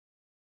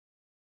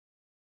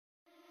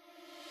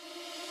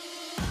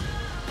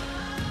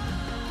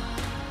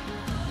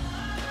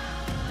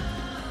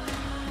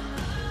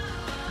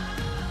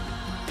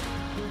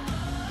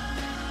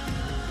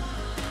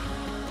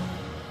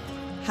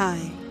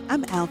Hi,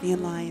 I'm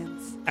Alvian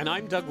Lyons, And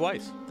I'm Doug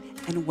Weiss.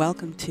 and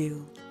welcome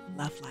to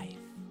Love Life.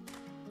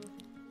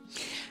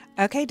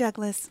 Okay,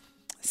 Douglas.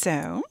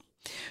 So,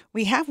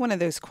 we have one of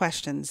those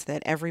questions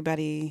that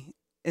everybody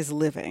is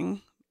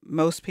living,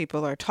 most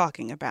people are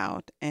talking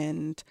about,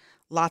 and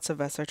lots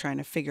of us are trying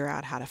to figure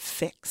out how to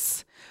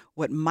fix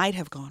what might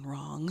have gone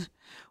wrong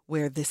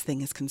where this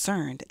thing is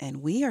concerned.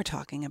 And we are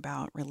talking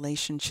about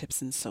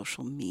relationships and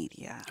social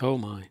media. Oh,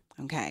 my.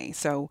 Okay,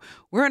 so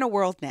we're in a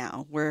world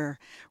now where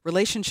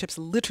relationships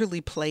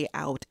literally play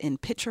out in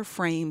picture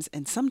frames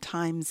and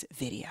sometimes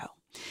video.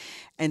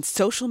 And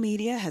social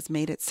media has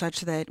made it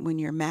such that when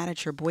you're mad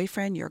at your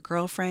boyfriend, your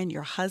girlfriend,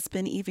 your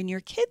husband, even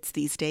your kids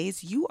these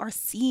days, you are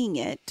seeing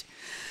it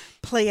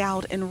play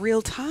out in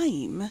real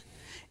time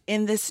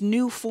in this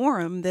new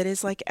forum that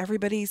is like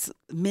everybody's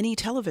mini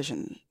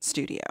television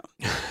studio.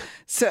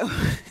 So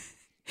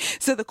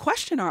So the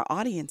question our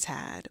audience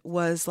had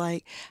was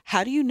like,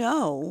 how do you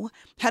know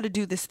how to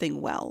do this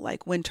thing well?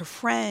 Like when to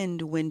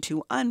friend, when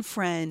to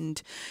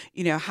unfriend,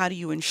 how do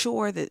you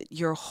ensure that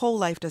your whole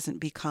life doesn't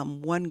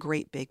become one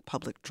great big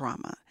public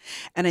drama?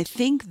 And I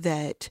think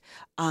that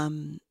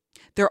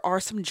there are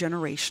some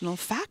generational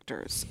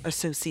factors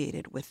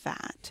associated with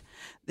that.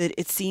 That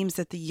it seems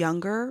that the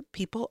younger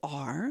people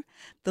are,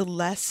 the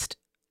less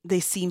they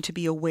seem to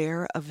be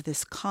aware of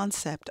this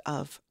concept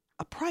of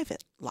a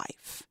private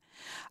life.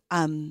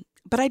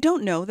 But I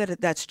don't know that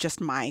that's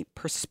just my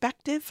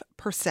perspective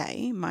per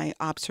se, my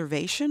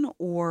observation,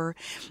 or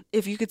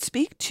if you could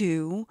speak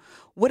to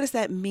what does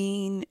that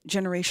mean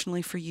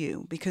generationally for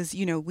you? Because,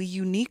 we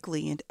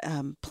uniquely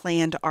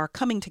planned our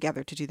coming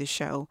together to do the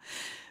show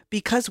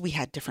because we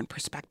had different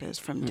perspectives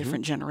from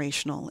different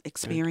generational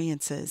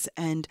experiences.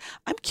 And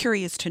I'm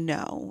curious to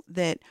know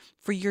that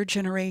for your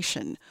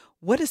generation,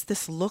 what does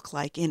this look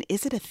like? And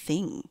is it a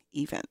thing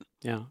even?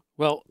 Yeah.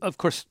 Well, of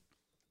course,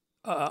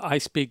 I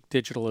speak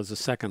digital as a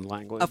second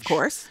language. Of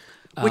course,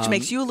 which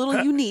makes you a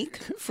little unique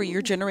for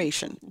your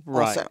generation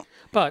Right. also.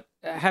 But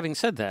having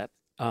said that,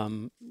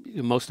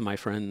 most of my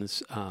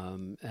friends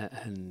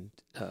and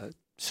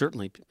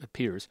certainly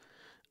peers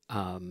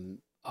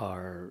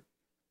are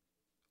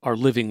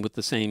living with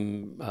the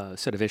same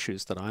set of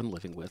issues that I'm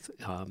living with.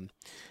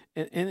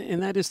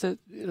 And that is that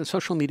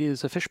social media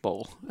is a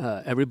fishbowl.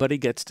 Everybody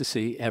gets to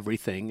see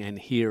everything and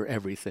hear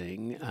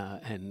everything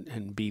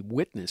and be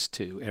witness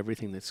to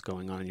everything that's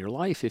going on in your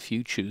life if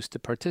you choose to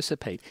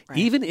participate. Right.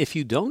 Even if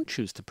you don't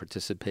choose to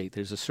participate,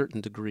 there's a certain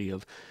degree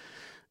of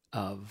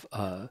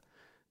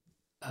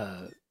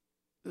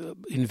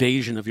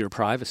invasion of your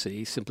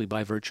privacy simply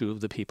by virtue of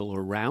the people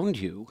around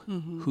you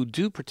who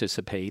do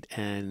participate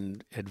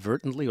and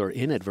advertently or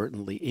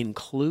inadvertently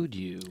include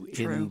you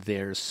in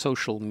their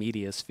social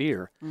media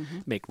sphere,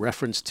 make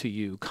reference to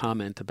you,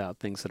 comment about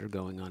things that are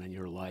going on in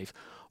your life,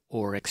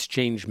 or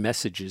exchange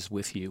messages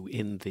with you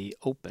in the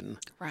open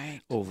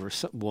over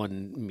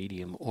one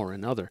medium or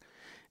another.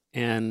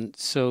 And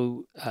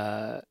so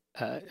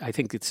I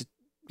think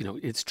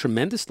it's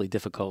tremendously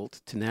difficult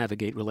to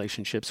navigate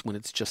relationships when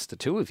it's just the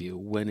two of you.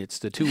 When it's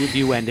the two of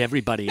you and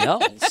everybody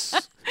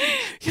else,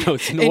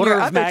 it's an order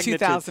of magnitude.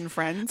 2,000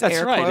 friends. That's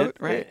air right. Quote,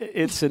 right.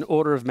 It's an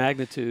order of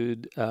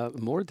magnitude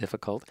more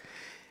difficult.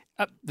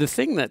 The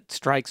thing that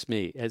strikes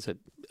me as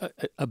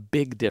a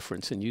big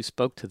difference, and you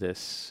spoke to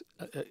this,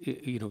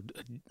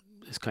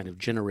 this kind of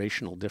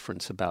generational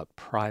difference about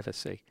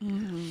privacy.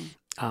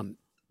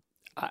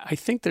 I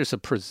think there's a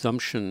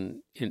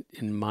presumption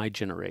in my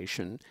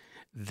generation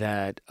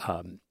that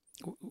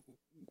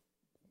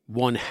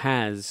one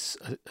has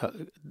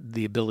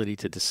the ability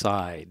to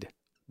decide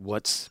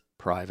what's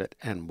private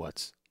and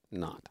what's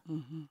not.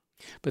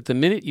 But the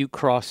minute you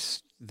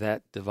cross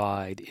that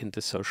divide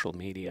into social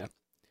media,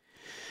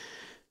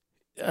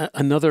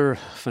 another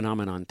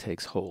phenomenon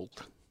takes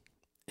hold.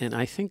 And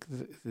I think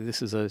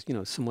this is a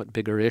somewhat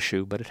bigger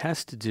issue, but it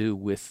has to do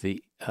with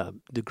the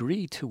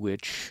degree to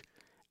which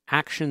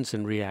actions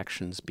and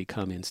reactions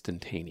become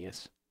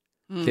instantaneous.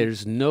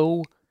 There's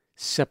no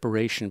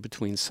separation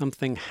between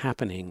something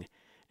happening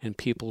and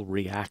people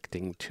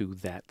reacting to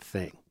that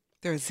thing.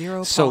 There's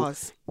zero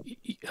pause.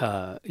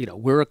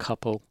 We're a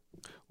couple.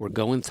 We're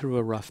going through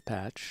a rough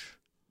patch.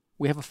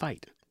 We have a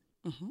fight.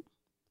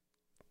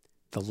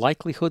 The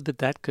likelihood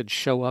that could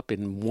show up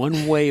in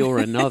one way or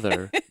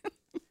another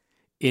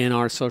in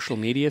our social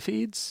media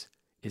feeds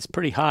is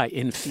pretty high.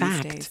 In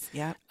fact,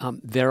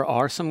 there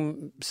are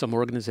some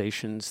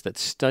organizations that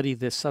study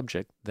this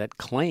subject that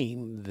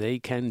claim they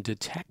can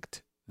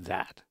detect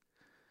that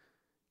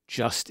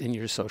just in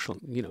your social,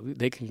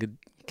 they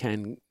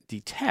can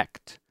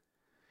detect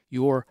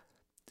your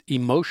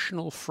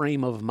emotional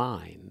frame of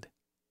mind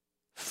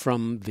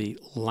from the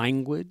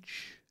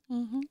language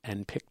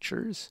and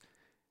pictures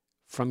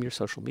from your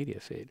social media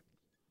feed.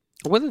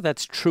 Whether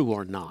that's true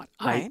or not,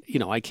 I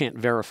can't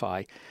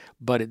verify,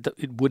 but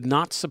it would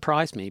not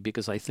surprise me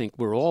because I think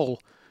we're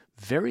all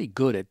very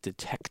good at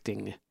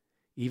detecting,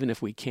 even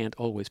if we can't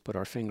always put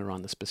our finger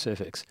on the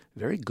specifics,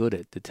 very good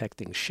at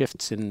detecting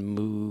shifts in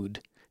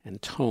mood and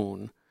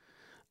tone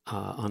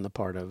on the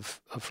part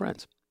of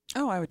friends.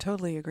 Oh, I would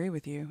totally agree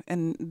with you.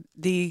 And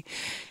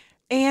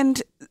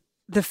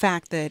the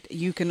fact that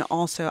you can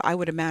also, I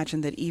would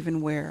imagine that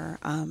even where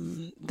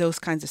those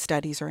kinds of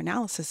studies or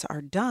analysis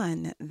are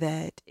done,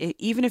 that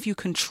even if you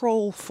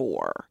control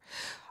for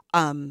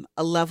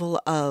a level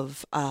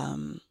of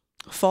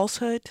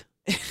falsehood,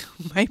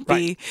 might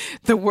be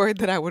the word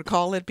that I would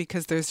call it,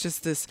 because there's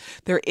just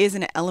there is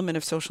an element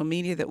of social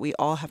media that we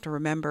all have to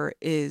remember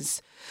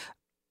is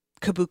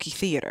kabuki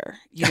theater,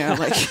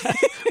 like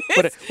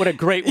what a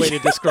great way to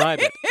describe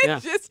it. Yeah.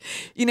 Just,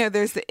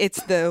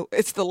 it's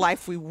the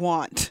life we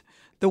want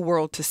the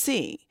world to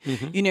see.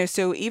 Mm-hmm.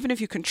 So even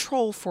if you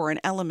control for an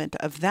element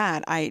of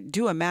that, I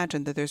do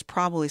imagine that there's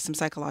probably some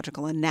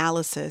psychological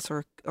analysis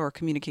or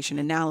communication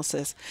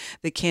analysis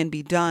that can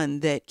be done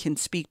that can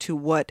speak to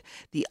what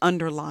the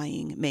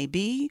underlying may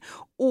be,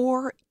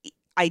 or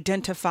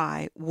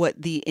identify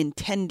what the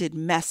intended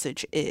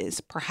message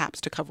is, perhaps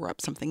to cover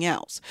up something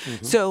else.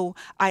 Mm-hmm. So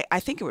I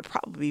think it would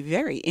probably be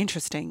very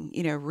interesting,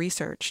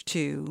 research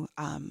to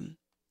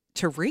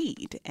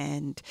read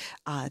and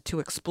to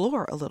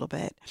explore a little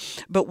bit.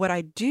 But what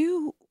I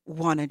do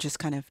want to just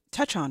kind of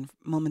touch on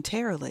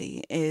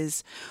momentarily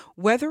is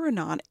whether or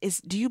not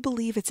do you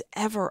believe it's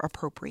ever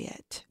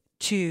appropriate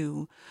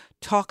to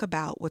talk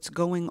about what's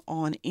going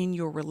on in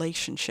your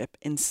relationship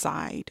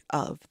inside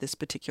of this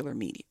particular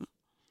medium?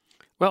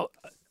 Well,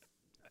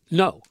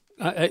 no.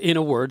 In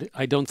a word,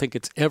 I don't think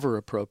it's ever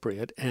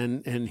appropriate.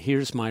 And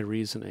here's my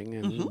reasoning,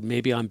 and mm-hmm.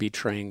 maybe I'm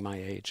betraying my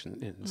age in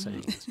mm-hmm.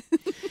 saying this.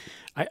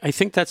 I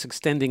think that's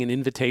extending an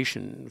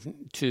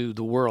invitation to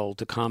the world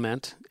to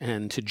comment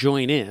and to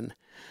join in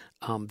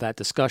that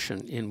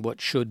discussion in what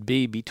should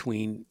be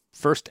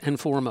first and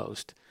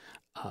foremost,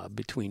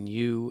 between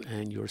you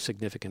and your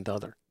significant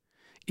other.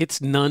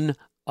 It's none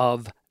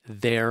of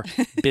their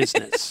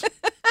business.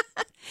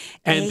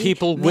 And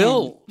people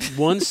will,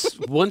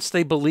 once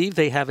they believe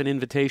they have an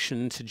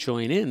invitation to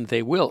join in,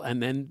 they will.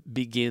 And then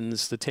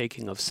begins the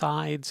taking of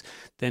sides,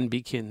 then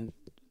begin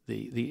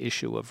the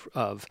issue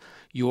of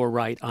you're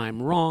right,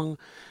 I'm wrong.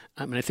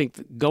 I mean, I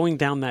think going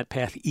down that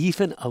path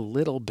even a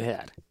little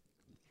bit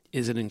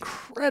is an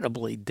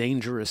incredibly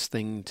dangerous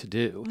thing to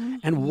do. Mm-hmm.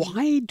 And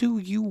why do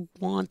you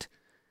want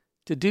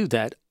to do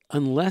that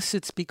unless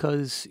it's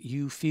because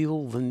you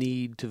feel the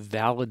need to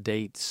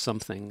validate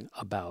something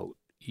about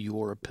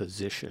your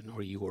position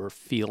or your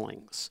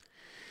feelings?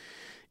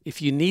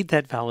 If you need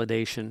that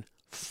validation,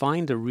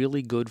 find a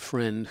really good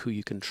friend who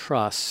you can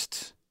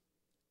trust.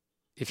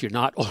 If you're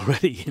not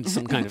already in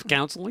some kind of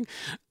counseling,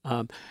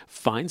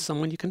 find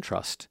someone you can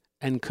trust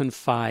and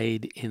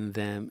confide in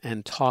them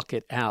and talk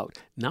it out,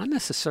 not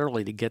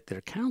necessarily to get their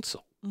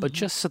counsel, mm-hmm. but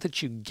just so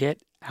that you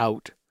get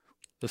out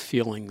the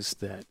feelings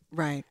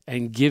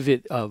and give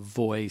it a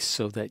voice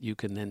so that you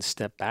can then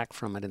step back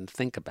from it and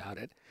think about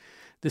it.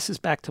 This is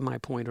back to my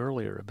point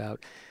earlier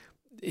about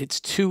it's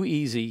too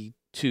easy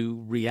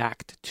to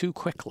react too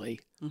quickly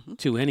mm-hmm.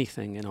 to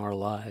anything in our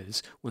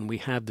lives when we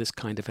have this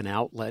kind of an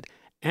outlet,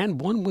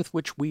 and one with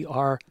which we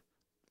are,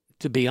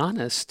 to be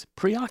honest,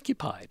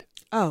 preoccupied.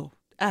 Oh,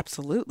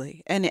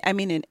 absolutely. And I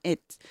mean,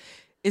 it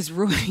is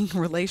ruining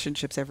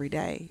relationships every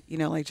day,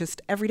 like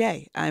just every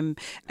day. I'm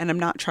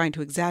not trying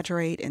to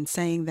exaggerate in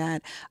saying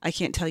that. I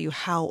can't tell you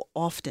how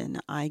often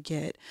I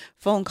get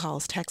phone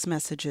calls, text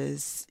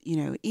messages,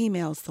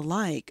 emails, the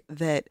like,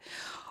 that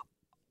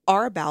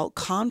are about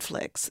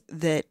conflicts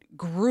that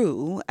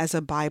grew as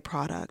a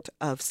byproduct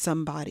of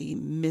somebody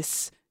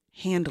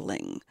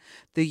mishandling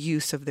the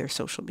use of their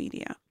social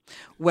media.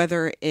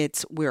 Whether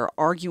it's we're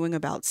arguing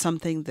about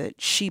something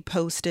that she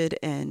posted,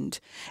 and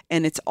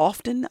it's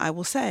often, I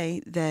will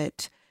say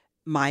that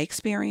my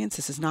experience,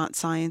 this is not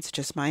science,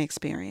 just my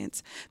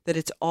experience, that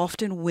it's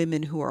often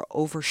women who are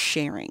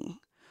oversharing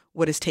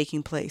what is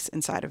taking place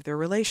inside of their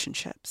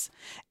relationships.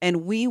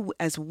 And we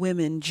as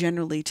women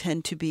generally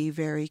tend to be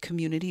very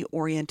community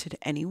oriented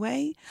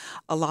anyway.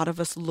 A lot of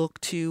us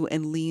look to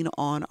and lean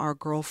on our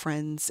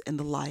girlfriends and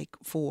the like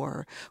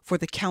for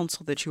the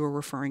counsel that you were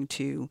referring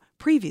to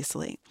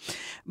previously.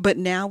 But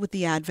now with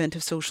the advent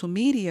of social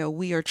media,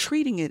 we are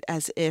treating it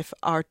as if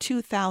our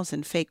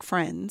 2,000 fake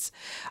friends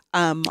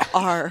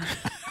are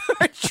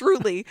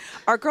truly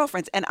our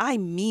girlfriends. And I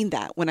mean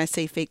that when I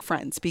say fake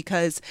friends,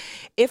 because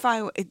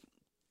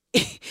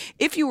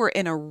if you were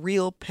in a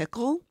real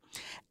pickle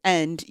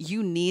and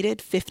you needed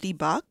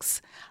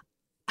 $50,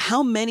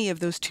 how many of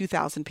those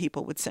 2,000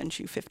 people would send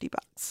you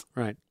 $50?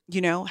 Right.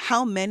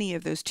 How many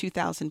of those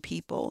 2,000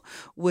 people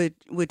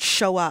would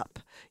show up,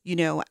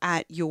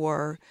 at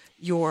your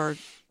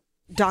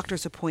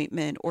doctor's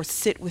appointment or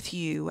sit with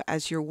you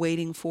as you're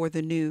waiting for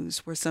the news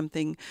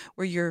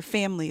where your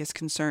family is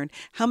concerned?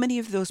 How many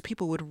of those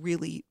people would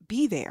really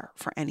be there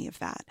for any of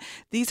that?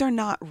 These are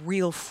not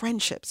real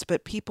friendships,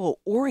 but people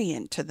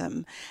orient to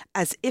them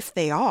as if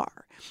they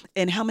are.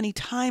 And how many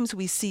times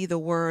we see the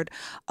word,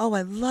 oh,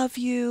 I love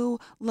you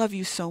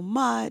so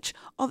much.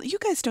 Oh, you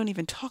guys don't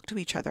even talk to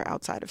each other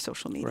outside of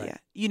social media,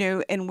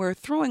 and we're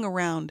throwing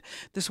around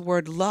this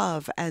word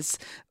love as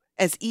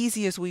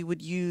easy as we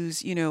would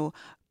use,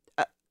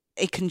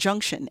 a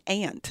conjunction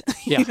and,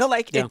 Yeah. you know,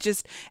 like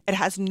it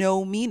has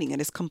no meaning.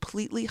 It is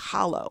completely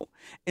hollow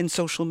in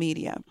social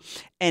media.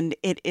 And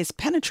it is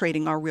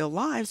penetrating our real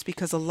lives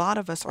because a lot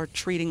of us are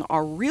treating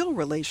our real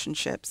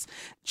relationships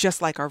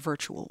just like our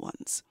virtual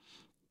ones.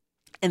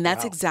 And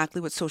that's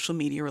exactly what social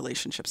media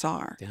relationships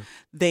are. Yeah.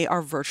 They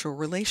are virtual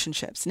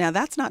relationships. Now,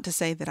 that's not to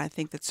say that I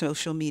think that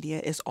social media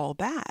is all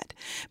bad,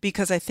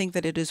 because I think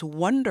that it is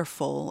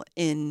wonderful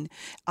in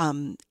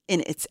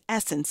its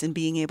essence, in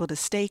being able to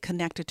stay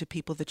connected to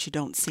people that you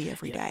don't see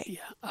every day.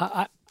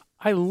 Yeah.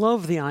 I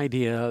love the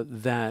idea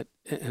that,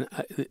 and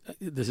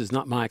this is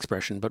not my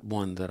expression, but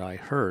one that I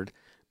heard,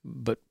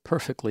 but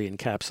perfectly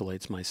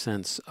encapsulates my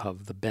sense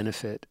of the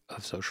benefit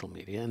of social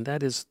media, and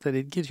that is that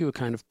it gives you a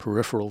kind of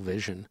peripheral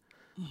vision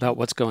about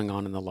what's going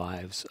on in the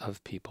lives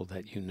of people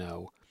that you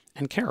know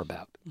and care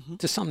about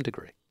to some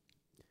degree,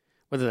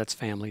 whether that's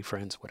family,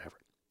 friends, whatever.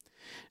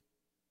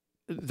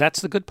 That's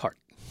the good part.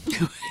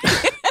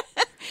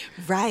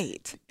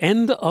 Right.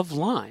 End of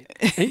line.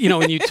 You know,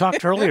 when you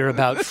talked earlier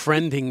about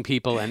friending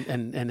people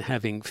and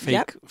having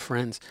fake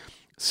friends.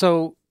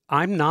 So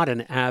I'm not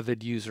an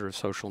avid user of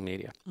social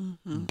media,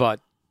 but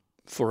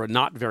for a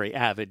not very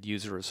avid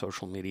user of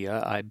social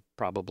media, I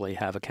probably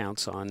have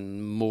accounts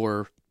on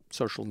more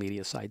social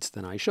media sites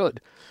than I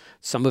should.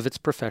 Some of it's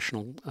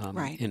professional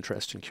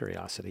interest and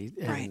curiosity,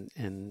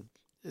 and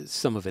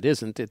some of it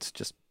isn't. It's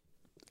just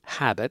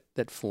habit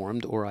that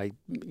formed, or I,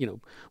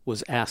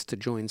 was asked to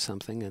join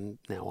something, and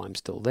now I'm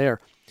still there.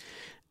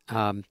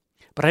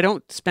 But I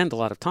don't spend a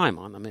lot of time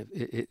on them.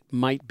 It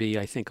might be,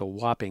 I think, a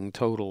whopping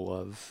total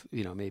of,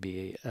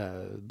 maybe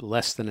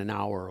less than an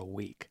hour a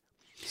week.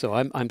 So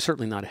I'm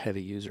certainly not a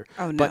heavy user.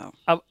 Oh, no.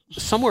 But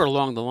somewhere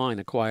along the line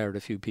acquired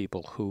a few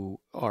people who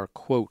are,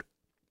 quote,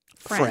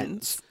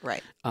 friends,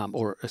 right,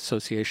 or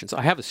associations.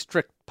 I have a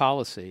strict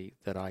policy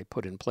that I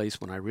put in place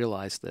when I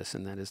realized this,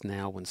 and that is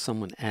now when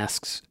someone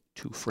asks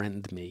to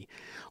friend me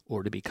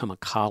or to become a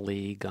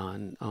colleague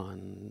on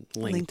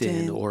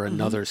LinkedIn or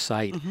another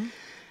site,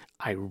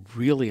 I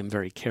really am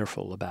very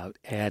careful about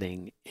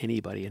adding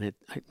anybody. And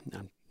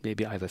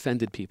maybe I've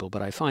offended people,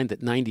 but I find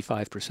that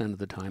 95% of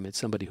the time it's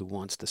somebody who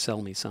wants to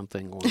sell me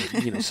something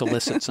or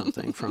solicit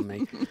something from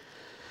me,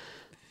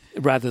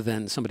 rather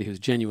than somebody who's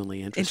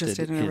genuinely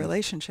interested in a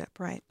relationship,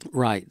 right?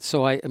 Right.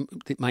 So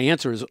my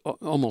answer is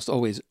almost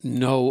always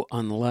no,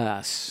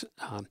 unless.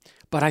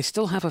 But I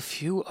still have a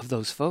few of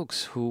those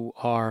folks who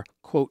are,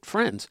 quote,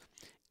 friends.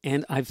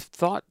 And I've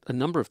thought a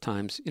number of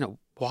times,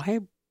 why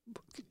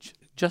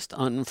just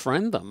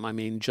unfriend them? I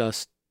mean,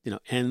 just,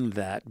 end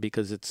that,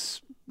 because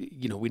it's,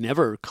 we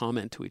never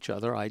comment to each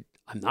other. I'm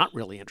not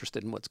really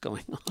interested in what's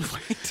going on.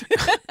 Right.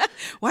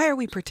 Why are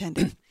we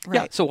pretending?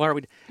 Right. Yeah, so why are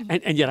we?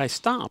 And yet I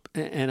stop.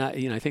 And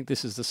I think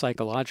this is the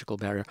psychological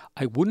barrier.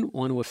 I wouldn't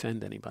want to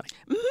offend anybody.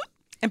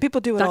 And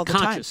people do it all the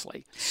time. Not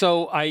consciously.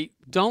 So I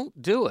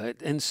don't do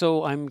it. And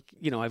so I'm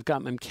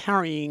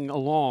carrying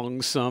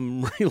along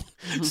some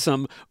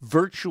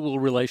virtual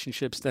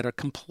relationships that are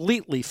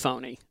completely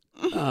phony.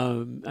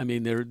 I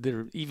mean,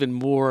 they're even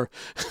more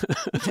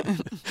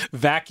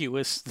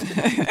vacuous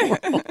than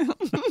normal.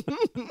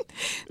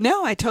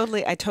 No, I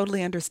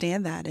totally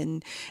understand that.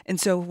 And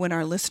so when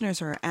our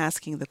listeners are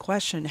asking the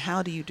question,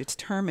 how do you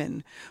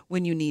determine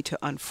when you need to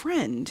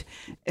unfriend,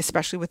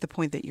 especially with the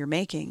point that you're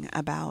making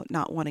about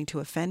not wanting to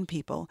offend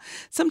people,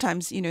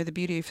 sometimes, the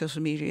beauty of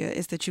social media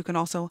is that you can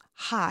also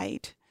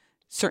hide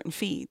certain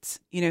feeds,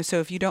 so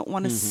if you don't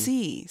want to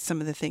see some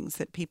of the things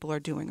that people are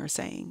doing or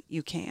saying,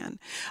 you can.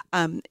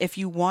 If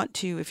you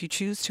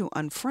choose to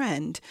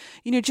unfriend,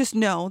 just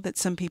know that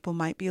some people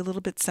might be a little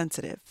bit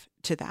sensitive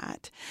to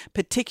that,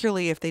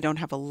 particularly if they don't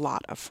have a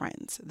lot of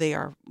friends. They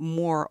are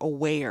more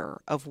aware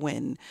of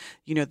when,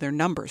 their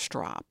numbers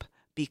drop,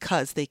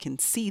 because they can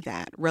see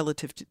that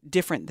relative to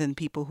different than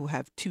people who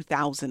have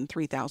 2,000,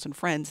 3,000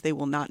 friends. They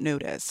will not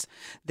notice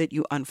that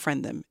you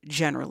unfriend them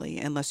generally,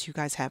 unless you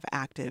guys have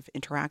active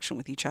interaction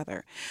with each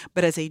other.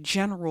 But as a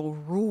general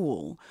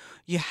rule,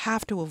 you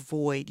have to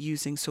avoid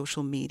using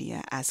social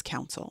media as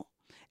counsel.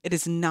 It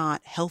is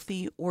not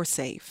healthy or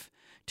safe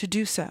to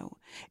do so.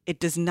 It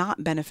does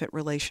not benefit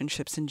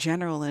relationships in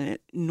general, and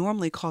it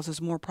normally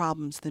causes more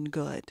problems than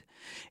good.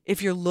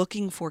 If you're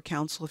looking for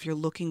counsel, if you're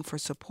looking for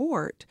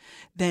support,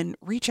 then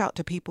reach out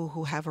to people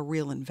who have a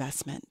real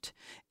investment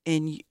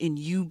in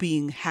you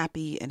being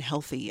happy and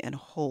healthy and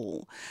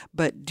whole.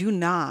 But do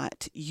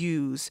not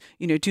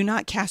do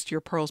not cast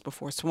your pearls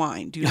before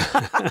swine. Do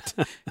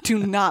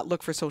not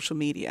look for social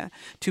media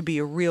to be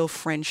a real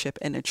friendship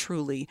in a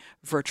truly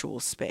virtual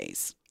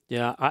space.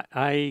 Yeah,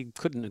 I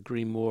couldn't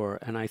agree more.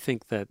 And I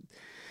think that,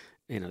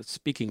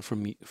 speaking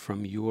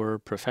from your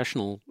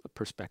professional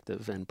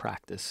perspective and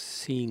practice,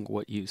 seeing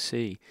what you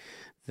see,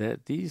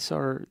 that these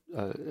are,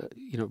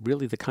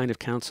 really the kind of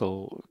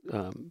counsel,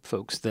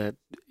 folks, that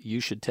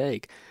you should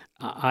take.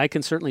 I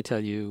can certainly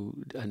tell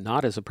you,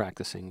 not as a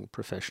practicing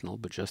professional,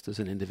 but just as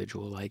an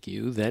individual like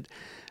you, that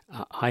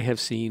I have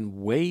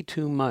seen way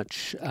too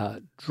much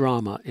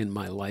drama in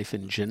my life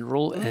in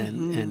general.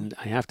 And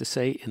I have to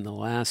say, in the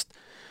last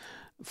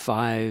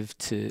 5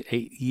 to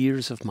 8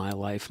 years of my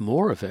life,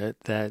 more of it,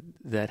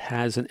 that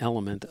has an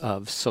element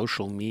of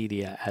social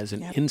media as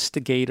an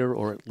instigator,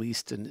 or at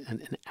least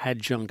an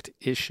adjunct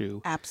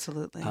issue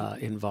absolutely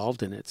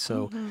involved in it.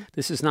 So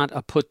this is not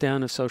a put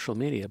down of social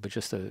media, but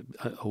just a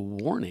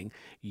warning.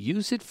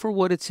 Use it for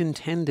what it's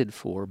intended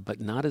for, but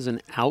not as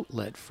an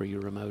outlet for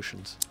your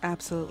emotions.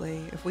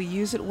 Absolutely. If we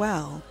use it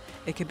well,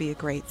 it could be a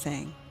great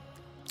thing.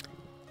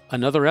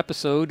 Another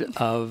episode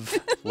of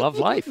Love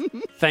Life.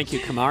 Thank you,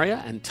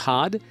 Kamaria and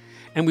Todd.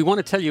 And we want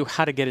to tell you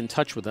how to get in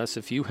touch with us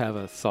if you have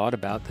a thought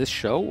about this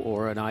show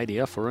or an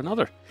idea for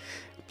another.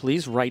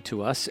 Please write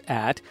to us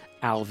at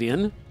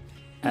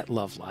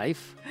Alvian@Love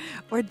Life.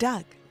 Or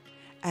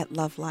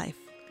Doug@Love Life.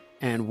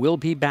 And we'll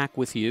be back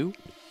with you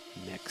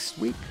next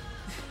week.